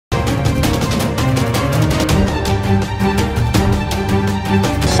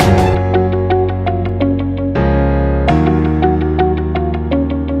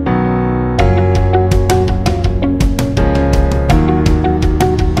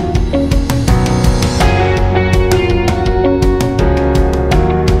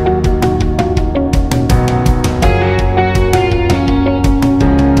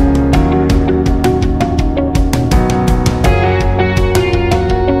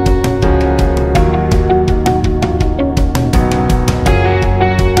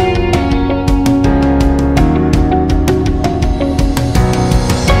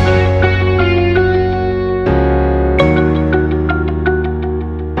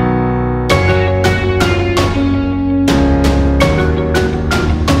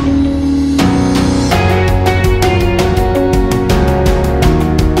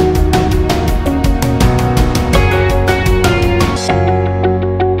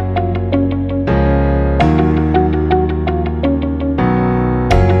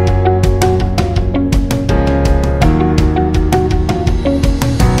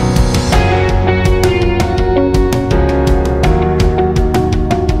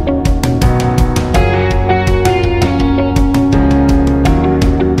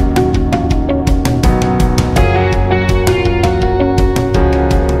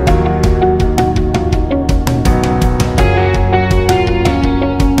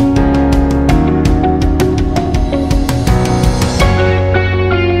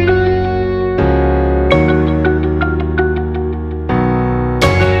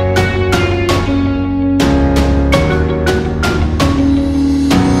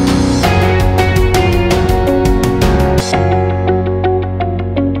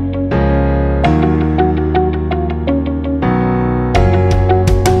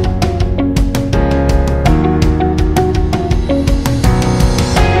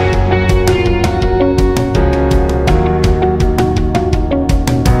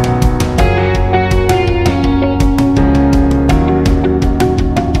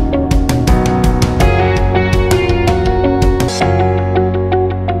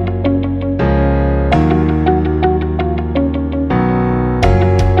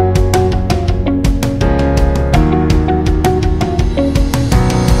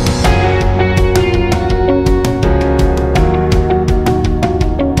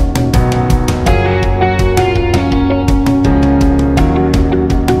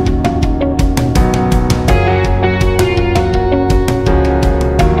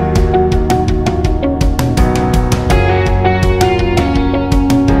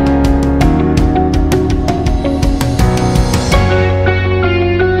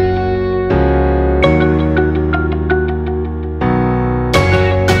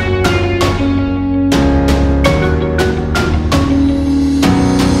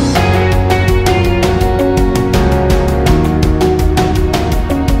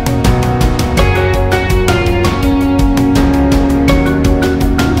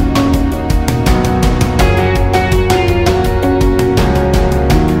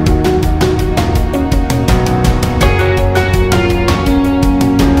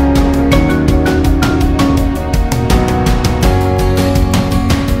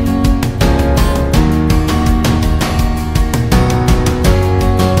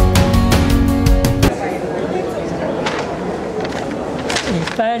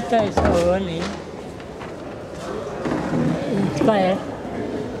inspired था ऐसा हुआ नहीं. Inspired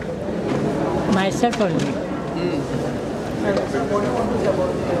myself only.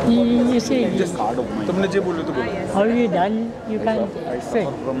 You see, तुमने जो बोले तो बोलो. how you done, you can say.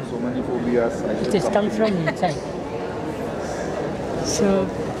 From so many phobias. It is come from inside. So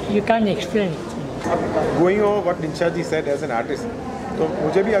you can't explain it. Going over what Dinshaw ji said as an artist, तो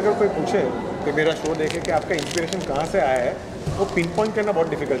मुझे भी अगर कोई पूछे कि मेरा शो देखे कि आपका इंस्पिरेशन कहाँ से आया है, वो पिन पॉइंट करना बहुत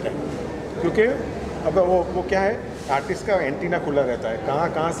डिफिकल्ट है, क्योंकि अब वो क्या है, आर्टिस्ट का एंटीना खुला रहता है,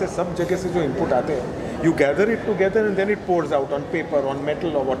 कहाँ से सब जगह से जो इनपुट आते हैं, you gather it together and then it pores out on paper, on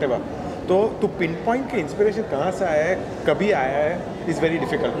metal और वॉट एवर. तो पिन पॉइंट के इंस्पिरेशन कहाँ से आया है, कभी आया है, इज़ वेरी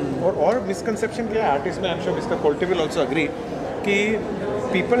डिफिकल्ट. और मिसकंसेप्शन क्या है आर्टिस्ट में, I am sure mister Kolte will also agree कि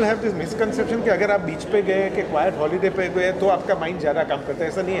पीपल हैव दिस मिसकंसेप्शन कि अगर आप बीच पे गए कि क्वाइट हॉलीडे पे गए तो आपका माइंड ज़्यादा काम करता है.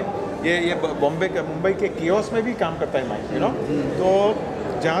 ऐसा नहीं है. ये मुंबई के कियोस में भी काम करता है माइंड, यू नो. तो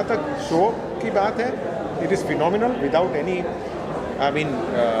जहाँ तक शो की बात है, it is phenomenal without any, I mean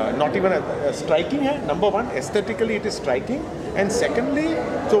not even striking है. Number one, aesthetically it is striking, and secondly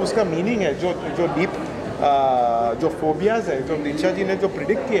जो उसका मीनिंग है, जो डीप जो फोबियाज है, जो दिनशा जी ने जो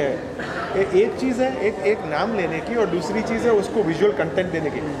प्रिडिक्ट किया है, एक चीज़ है एक नाम लेने की, और दूसरी चीज़ है उसको विजुअल कंटेंट देने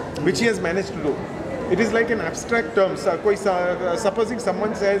की, विच he has manage to do. It is like an abstract terms. कोई सपोजिंग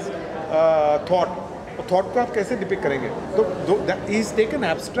समवन सेज थॉट को आप कैसे डिपिक्ट करेंगे, तो इज टेकन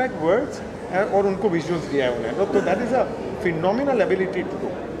एब्स्ट्रैक्ट वर्ड्स और उनको विजुअल्स दिया है उन्हें, तो that is a phenomenal ability to do.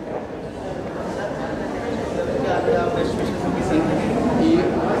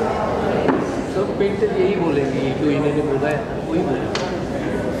 सब पेंटर यही बोलेंगे जो इन्होंने बोला है, वही बोलेंगे.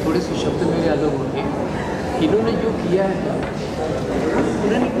 थोड़े से शब्द मेरे अलग होंगे. इन्होंने जो किया है,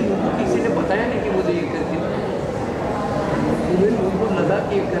 उन्होंने किसी ने बताया नहीं कि मुझे ये करके, उनको लगा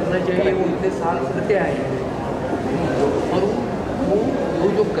कि ये करना चाहिए. वो इतने साल करते आए हैं, और वो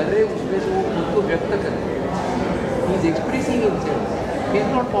जो कर रहे हैं उसमें से वो खुद को व्यक्त कर रहे हैं. He is expressing himself. He is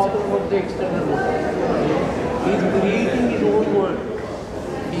not bothered about the external world. He is creating his own world.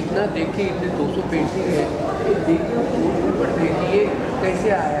 इतना देखिए, इतने 200 पेंटिंग है, तो देखिए वो पढ़ते हैं कि ये कैसे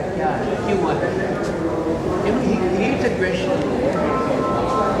आया, क्या है, क्यों आया. You know, he creates a question.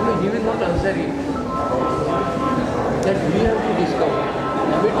 You know, he will not answer it. That we have to discover.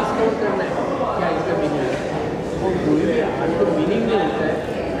 हमें डिस्कवर करना है क्या इसका मीनिंग है. और कोई भी आर्ट का मीनिंग नहीं होता है,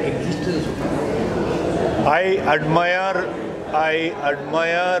 एग्जिस्टेंस होता है. I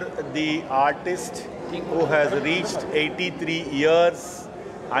admire the artist who has reached 83 years.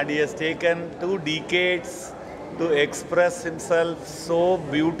 And he has taken 2 decades to express himself so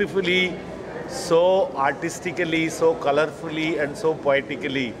beautifully, so artistically, so colorfully, and so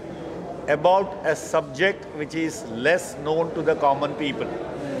poetically about a subject which is less known to the common people.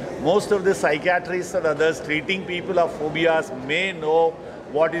 Most of the psychiatrists and others treating people of phobias may know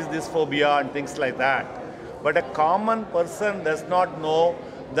what is this phobia and things like that. But a common person does not know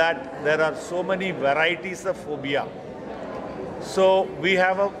that there are so many varieties of phobia. So we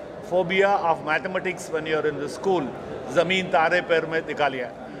have a phobia of mathematics when you are in the school. Zameen tare per mein dikha liya.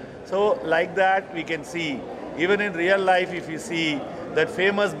 So like that we can see, even in real life, if you see that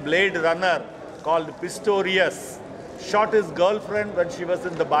famous Blade Runner called Pistorius shot his girlfriend when she was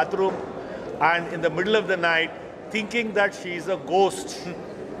in the bathroom, and in the middle of the night, thinking that she is a ghost.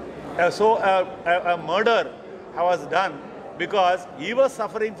 So a murder was done because he was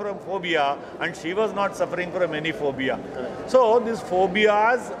suffering from phobia and she was not suffering from any phobia. So these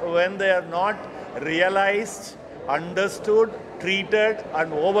phobias, when they are not realized, understood, treated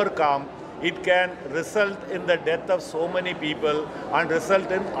and overcome, it can result in the death of so many people and result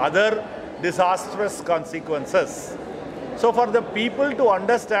in other disastrous consequences. So for the people to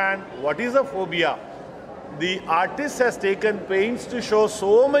understand what is a phobia, the artist has taken pains to show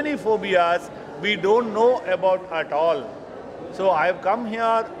so many phobias we don't know about at all. So I have come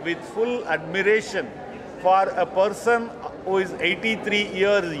here with full admiration for a person who is 83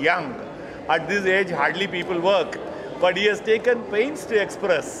 years young. At this age, hardly people work, but he has taken pains to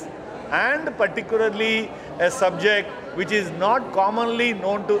express, and particularly a subject which is not commonly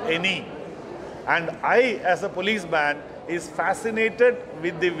known to any. And I, as a policeman, is fascinated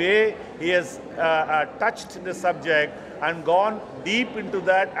with the way he has touched the subject and gone deep into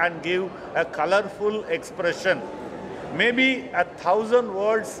that and give a colorful expression. Maybe 1,000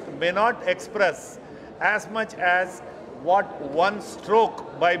 words may not express as much as what one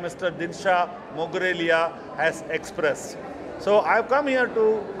stroke by Mr. Dinshaw Mogrelia has expressed. So I have come here to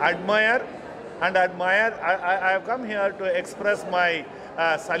admire and admire. I have come here to express my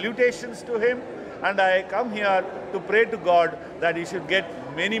salutations to him, and I come here to pray to God that he should get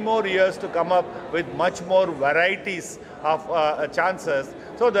many more years to come up with much more varieties of chances,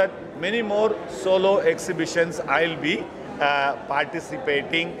 so that many more solo exhibitions I'll be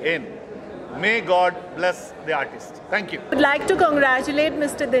participating in. May God bless the artist. Thank you. I would like to congratulate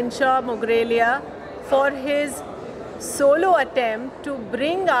Mr. Dinshaw Mogrelia for his solo attempt to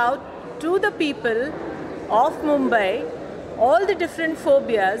bring out to the people of Mumbai all the different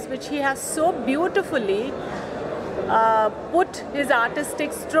phobias which he has so beautifully put his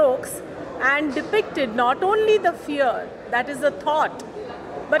artistic strokes and depicted not only the fear, that is the thought,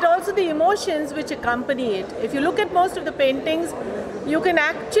 but also the emotions which accompany it. If you look at most of the paintings, you can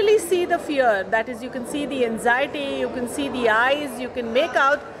actually see the fear, that is, you can see the anxiety, you can see the eyes, you can make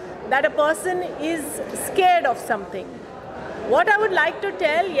out that a person is scared of something. What I would like to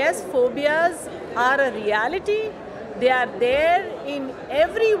tell, yes, phobias are a reality. They are there in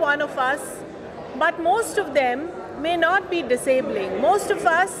every one of us, but most of them may not be disabling. Most of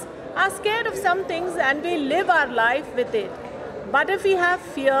us are scared of some things and we live our life with it. But if we have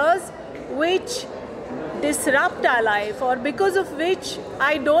fears which disrupt our life or because of which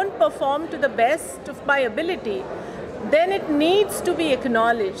I don't perform to the best of my ability, then it needs to be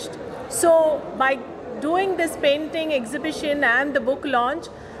acknowledged. So by doing this painting exhibition and the book launch,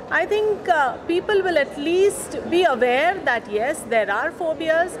 I think people will at least be aware that yes, there are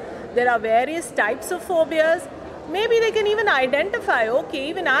phobias, there are various types of phobias. Maybe they can even identify, okay,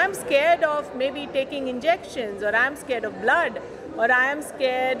 even I am scared of maybe taking injections, or I am scared of blood, or I am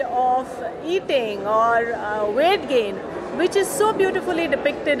scared of eating or weight gain, which is so beautifully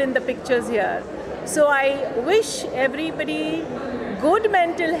depicted in the pictures here. So I wish everybody good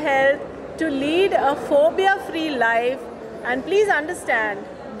mental health to lead a phobia-free life, and please understand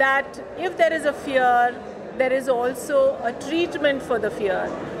that if there is a fear, there is also a treatment for the fear.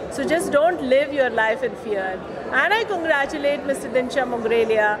 So just don't live your life in fear. And I congratulate Mr. Dinshaw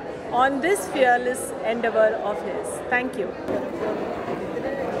Mogrelia on this fearless endeavor of his. Thank you.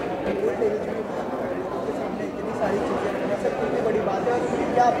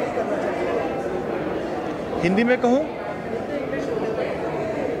 Hindi में कहूँ?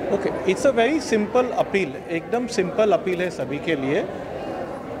 Okay, it's a very simple appeal. एकदम simple appeal है सभी के लिए.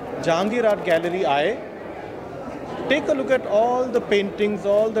 Jehangir Art Gallery आए. Take a look at all the paintings,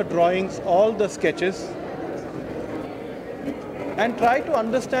 all the drawings, all the sketches, and try to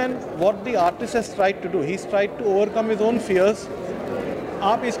understand what the artist has tried to do. He's tried to overcome his own fears.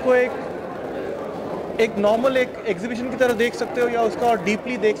 आप इसको एक normal एक exhibition की तरह देख सकते हो या उसका और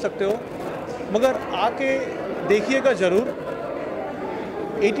deeply देख सकते हो, मगर आके देखिएगा ज़रूर.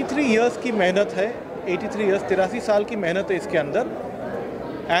 83 years की मेहनत है, 83 years 83 साल की मेहनत है इसके अंदर,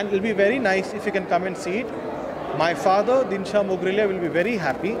 and it will be very nice if you can come and see it. My father, Dinshaw Mogrelia, will be very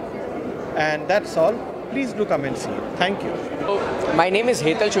happy, and that's all. Please do come and see it. Thank you. My name is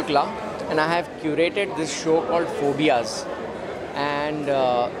Hetal Shukla, and I have curated this show called Phobias. And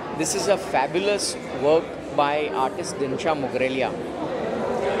this is a fabulous work by artist Dinshaw Mogrelia.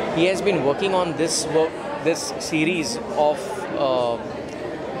 He has been working on this work, this series of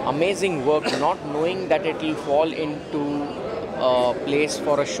amazing work, not knowing that it will fall into a place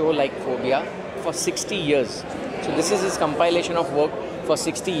for a show like Phobia for 60 years. So this is his compilation of work for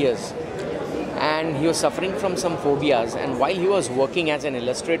 60 years. And he was suffering from some phobias, and while he was working as an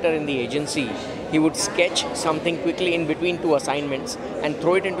illustrator in the agency, he would sketch something quickly in between two assignments and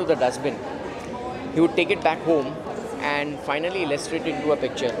throw it into the dustbin. He would take it back home and finally illustrate it into a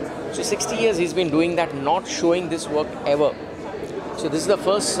picture. So 60 years he's been doing that, not showing this work ever. So this is the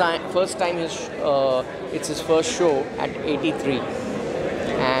first time it's his first show at 83,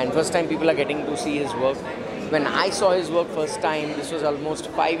 and first time people are getting to see his work. When I saw his work first time, this was almost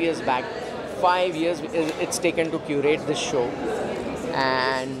 5 years back. 5 years it's taken to curate this show,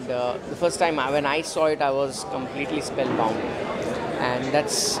 and the first time when I saw it, I was completely spellbound, and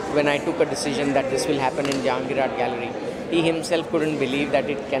that's when I took a decision that this will happen in Jehangir Art Gallery. He himself couldn't believe that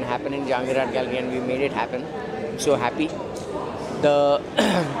it can happen in Jehangir Art Gallery, and we made it happen. I'm so happy.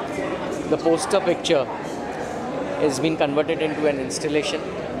 The poster picture has been converted into an installation.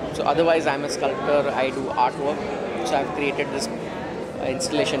 So otherwise I'm a sculptor, I do artwork, so I've created this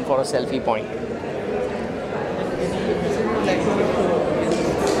installation for a selfie point.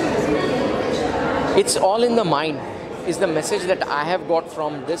 It's all in the mind is the message that I have got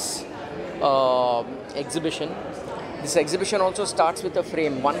from this exhibition. This exhibition also starts with a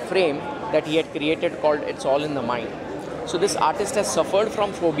frame, one frame that he had created called It's All in the Mind. So this artist has suffered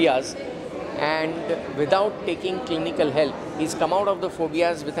from phobias, and without taking clinical help, he's come out of the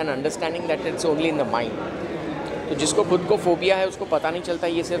phobias with an understanding that it's only in the mind. तो जिसको खुद को phobia है उसको पता नहीं चलता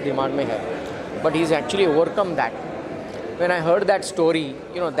ये सिर्फ दिमाग में है, but he's actually overcome that. When I heard that story,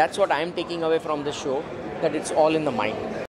 that's what I'm taking away from the show, that it's all in the mind.